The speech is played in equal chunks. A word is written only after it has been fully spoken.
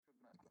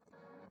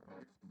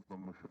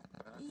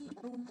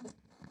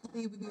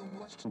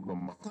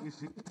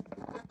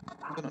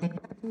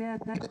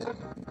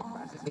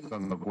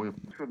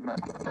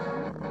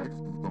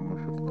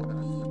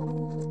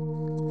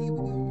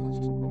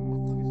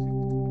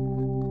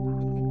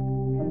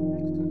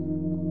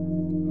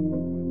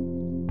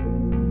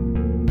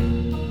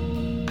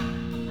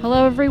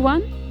Hello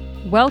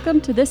everyone,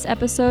 welcome to this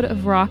episode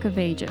of Rock of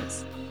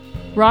Ages.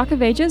 Rock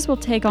of Ages will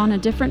take on a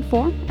different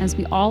form as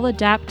we all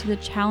adapt to the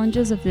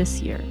challenges of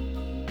this year.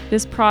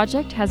 This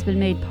project has been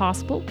made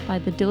possible by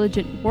the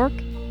diligent work,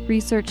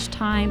 research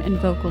time, and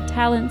vocal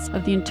talents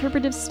of the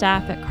interpretive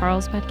staff at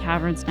Carlsbad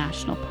Caverns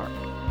National Park.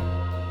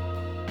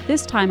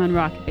 This time on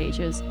Rock of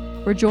Ages,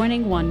 we're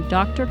joining one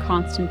Dr.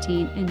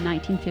 Constantine in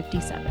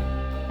 1957,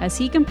 as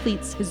he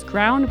completes his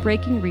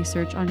groundbreaking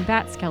research on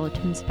bat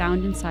skeletons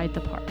found inside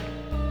the park.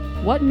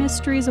 What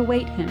mysteries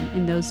await him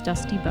in those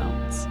dusty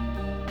bones?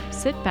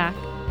 Sit back,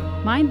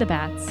 mind the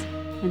bats,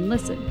 and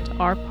listen to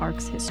our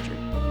park's history.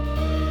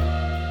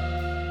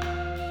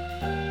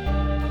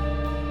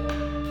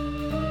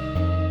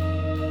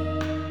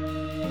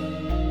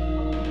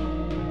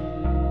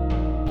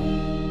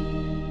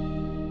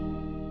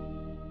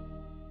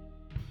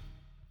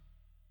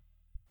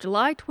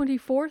 July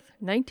 24th,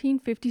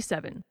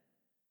 1957.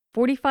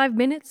 45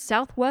 minutes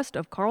southwest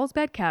of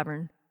Carlsbad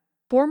Cavern,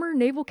 former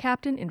naval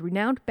captain and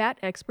renowned bat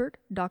expert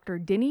Dr.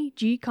 Denny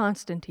G.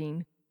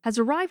 Constantine has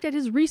arrived at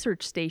his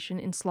research station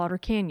in Slaughter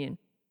Canyon.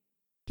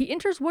 He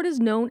enters what is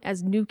known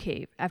as New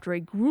Cave after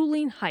a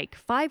grueling hike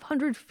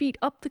 500 feet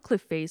up the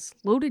cliff face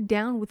loaded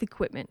down with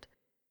equipment.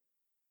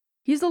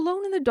 He is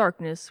alone in the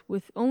darkness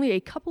with only a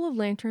couple of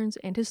lanterns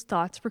and his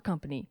thoughts for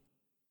company.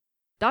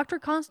 Dr.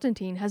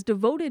 Constantine has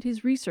devoted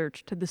his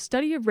research to the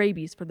study of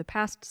rabies for the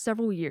past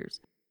several years,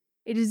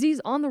 a disease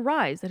on the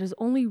rise that has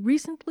only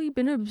recently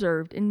been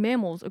observed in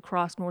mammals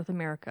across North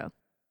America.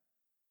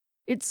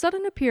 Its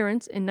sudden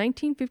appearance in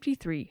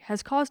 1953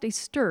 has caused a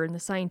stir in the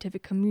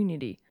scientific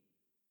community.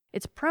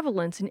 Its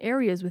prevalence in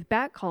areas with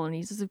bat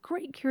colonies is of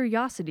great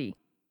curiosity,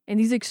 and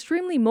these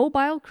extremely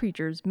mobile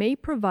creatures may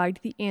provide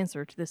the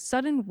answer to the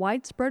sudden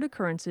widespread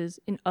occurrences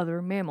in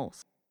other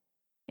mammals.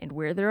 And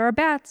where there are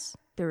bats,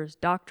 there is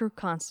Dr.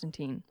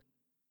 Constantine.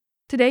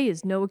 Today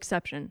is no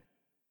exception.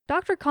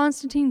 Dr.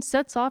 Constantine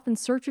sets off in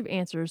search of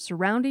answers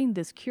surrounding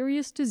this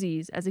curious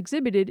disease as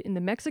exhibited in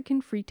the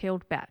Mexican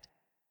free-tailed bat.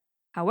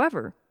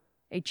 However,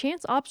 a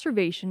chance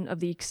observation of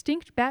the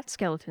extinct bat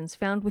skeletons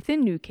found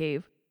within New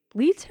Cave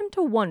leads him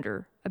to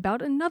wonder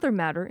about another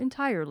matter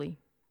entirely.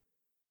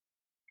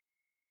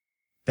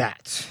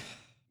 Bats.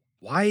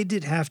 Why'd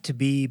it have to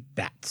be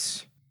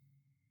bats?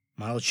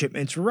 Mild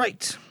Shipman's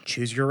right.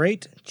 Choose your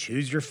rate,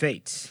 choose your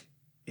fate.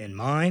 And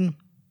mine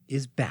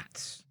is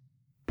bats.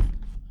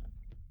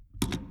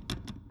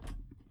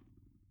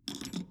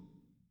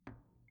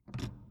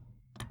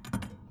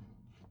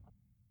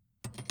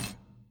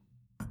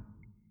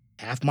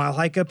 Half-mile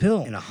hike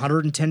uphill in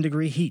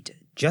 110-degree heat,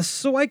 just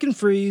so I can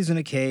freeze in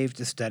a cave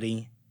to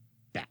study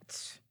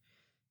bats.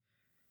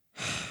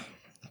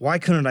 Why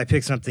couldn't I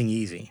pick something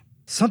easy?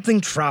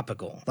 Something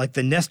tropical, like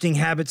the nesting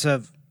habits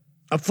of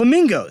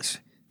flamingos.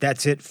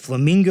 That's it,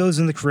 flamingos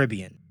in the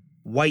Caribbean.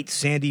 White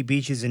sandy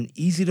beaches and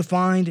easy to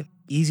find,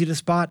 easy to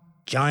spot,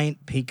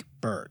 giant pink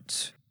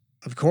birds.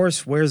 Of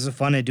course, where's the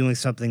fun in doing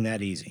something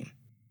that easy?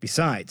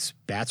 Besides,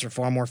 bats are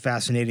far more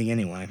fascinating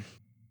anyway.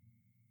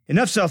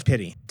 Enough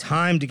self-pity.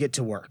 Time to get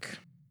to work.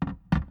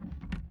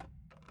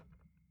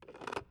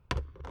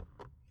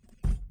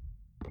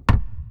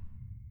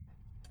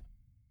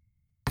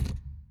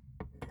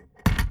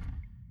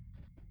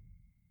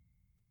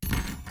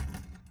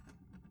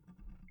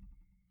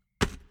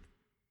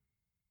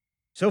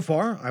 So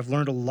far, I've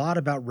learned a lot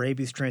about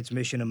rabies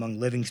transmission among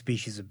living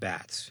species of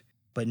bats,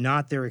 but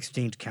not their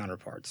extinct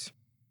counterparts.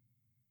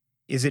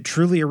 Is it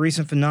truly a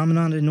recent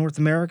phenomenon in North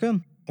America,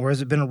 or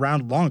has it been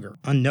around longer,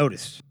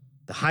 unnoticed?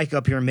 The hike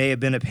up here may have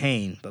been a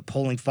pain, but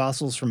pulling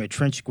fossils from a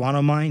trenched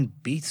guano mine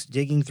beats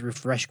digging through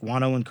fresh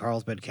guano in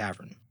Carlsbad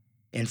Cavern.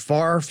 And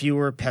far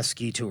fewer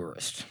pesky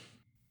tourists.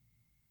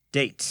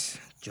 Date,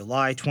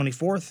 July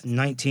 24th,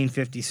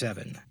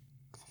 1957.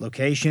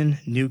 Location,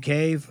 New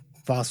Cave,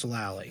 Fossil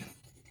Alley.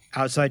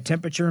 Outside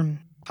temperature,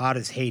 hot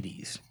as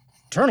Hades.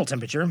 Internal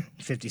temperature,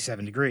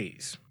 57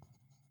 degrees.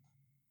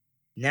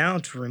 Now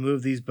to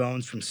remove these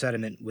bones from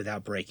sediment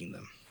without breaking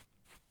them.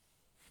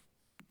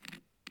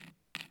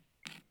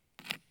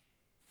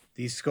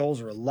 These skulls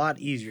are a lot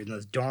easier than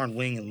those darn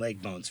wing and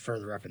leg bones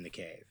further up in the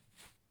cave.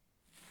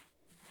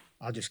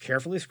 I'll just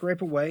carefully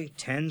scrape away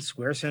 10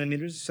 square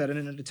centimeters of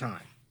sediment at a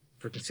time,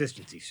 for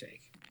consistency's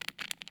sake.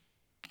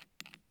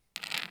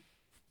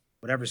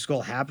 Whatever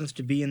skull happens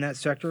to be in that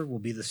sector will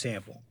be the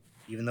sample,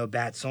 even though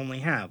bats only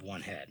have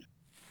one head.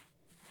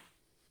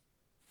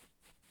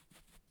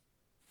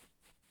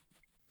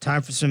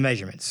 Time for some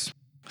measurements.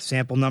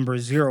 Sample number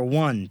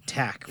 01,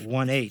 TAC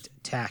 18,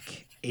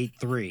 TAC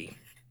 83.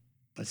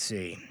 Let's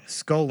see.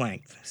 Skull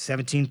length,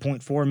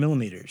 17.4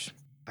 millimeters.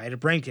 Height of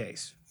brain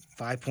case,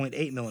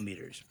 5.8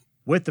 millimeters.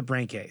 Width of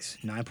brain case,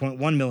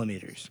 9.1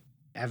 millimeters.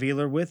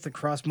 Alveolar width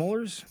across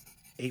molars,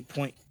 8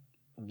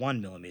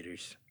 1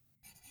 millimeters.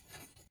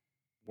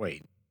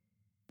 Wait,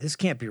 this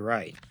can't be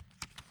right.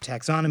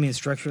 Taxonomy and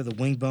structure of the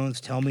wing bones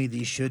tell me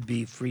these should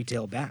be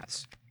free-tailed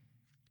bats.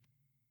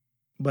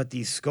 But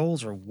these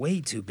skulls are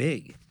way too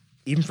big,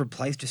 even for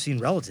Pleistocene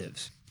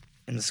relatives,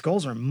 and the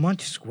skulls are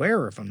much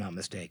squarer if I'm not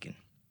mistaken.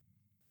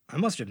 I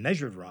must have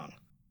measured wrong.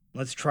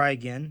 Let's try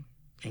again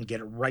and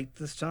get it right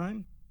this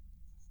time.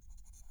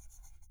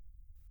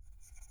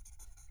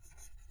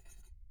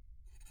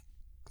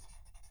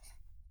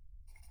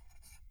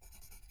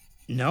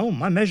 No,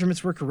 my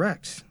measurements were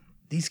correct.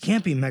 These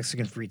can't be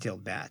Mexican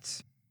free-tailed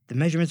bats. The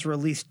measurements were at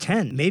least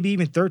 10, maybe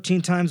even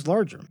 13 times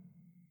larger.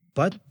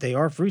 But they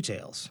are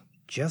free-tails,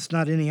 just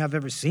not any I've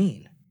ever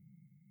seen.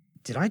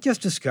 Did I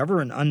just discover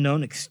an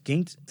unknown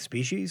extinct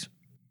species?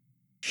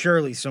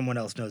 Surely someone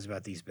else knows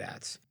about these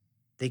bats.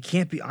 They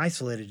can't be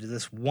isolated to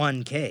this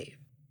one cave.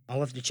 I'll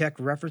have to check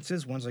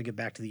references once I get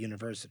back to the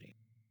university.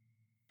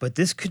 But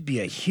this could be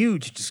a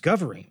huge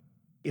discovery.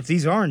 If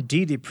these are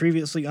indeed a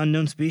previously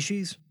unknown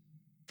species,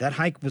 that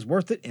hike was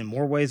worth it in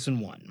more ways than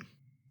one.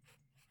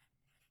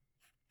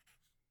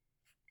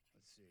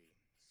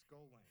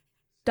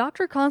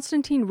 Dr.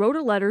 Constantine wrote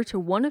a letter to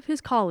one of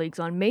his colleagues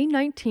on May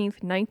 19,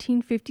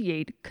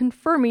 1958,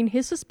 confirming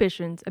his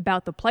suspicions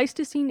about the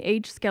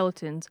Pleistocene-age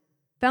skeletons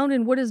found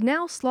in what is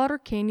now Slaughter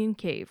Canyon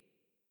Cave.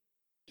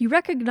 He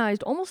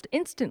recognized almost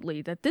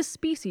instantly that this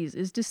species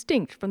is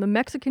distinct from the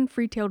Mexican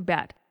free-tailed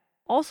bat,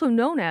 also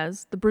known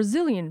as the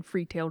Brazilian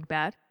free-tailed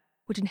bat,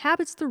 which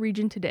inhabits the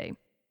region today.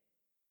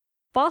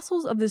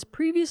 Fossils of this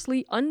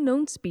previously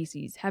unknown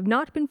species have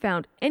not been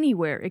found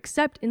anywhere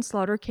except in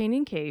Slaughter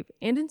Canyon Cave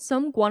and in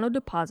some guano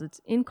deposits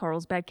in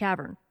Carlsbad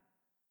Cavern.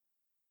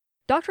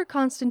 Dr.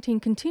 Constantine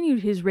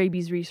continued his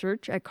rabies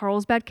research at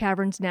Carlsbad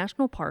Caverns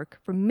National Park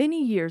for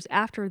many years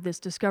after this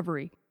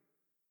discovery.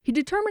 He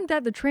determined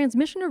that the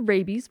transmission of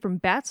rabies from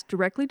bats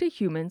directly to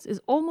humans is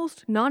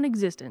almost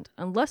non-existent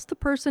unless the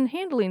person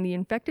handling the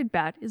infected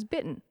bat is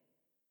bitten.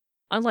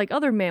 Unlike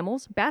other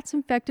mammals, bats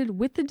infected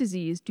with the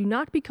disease do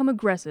not become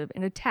aggressive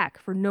and attack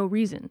for no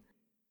reason.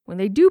 When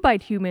they do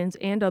bite humans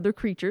and other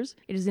creatures,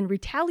 it is in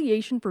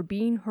retaliation for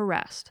being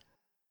harassed.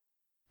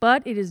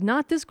 But it is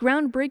not this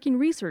groundbreaking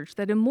research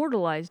that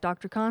immortalized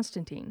Dr.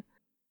 Constantine.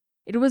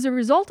 It was a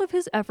result of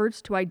his efforts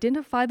to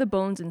identify the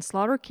bones in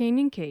Slaughter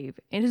Canyon Cave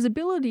and his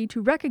ability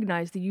to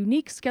recognize the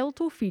unique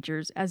skeletal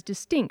features as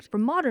distinct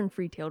from modern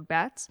free-tailed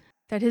bats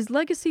that his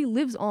legacy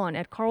lives on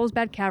at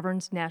Carlsbad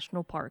Caverns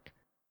National Park.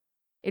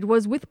 It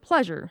was with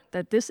pleasure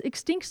that this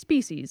extinct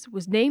species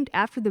was named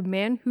after the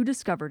man who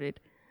discovered it,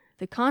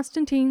 the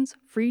Constantine's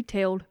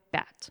free-tailed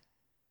bat.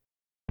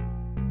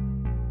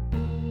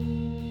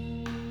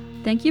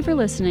 Thank you for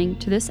listening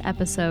to this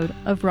episode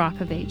of Rock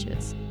of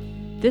Ages.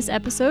 This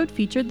episode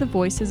featured the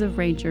voices of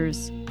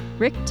Rangers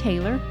Rick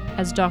Taylor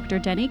as Dr.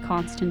 Denny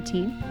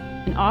Constantine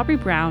and Aubrey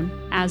Brown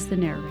as the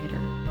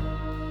narrator.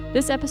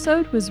 This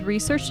episode was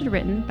researched and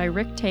written by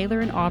Rick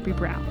Taylor and Aubrey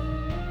Brown.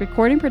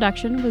 Recording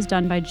production was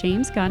done by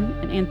James Gunn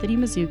and Anthony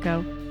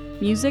Mazzucco.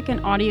 Music and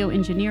audio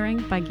engineering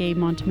by Gabe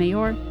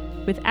Montemayor,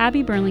 with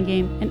Abby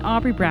Burlingame and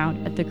Aubrey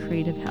Brown at the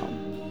creative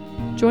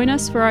helm. Join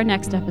us for our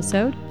next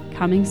episode,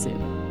 coming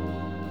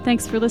soon.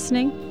 Thanks for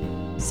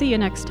listening. See you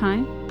next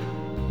time,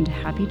 and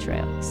happy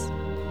trails.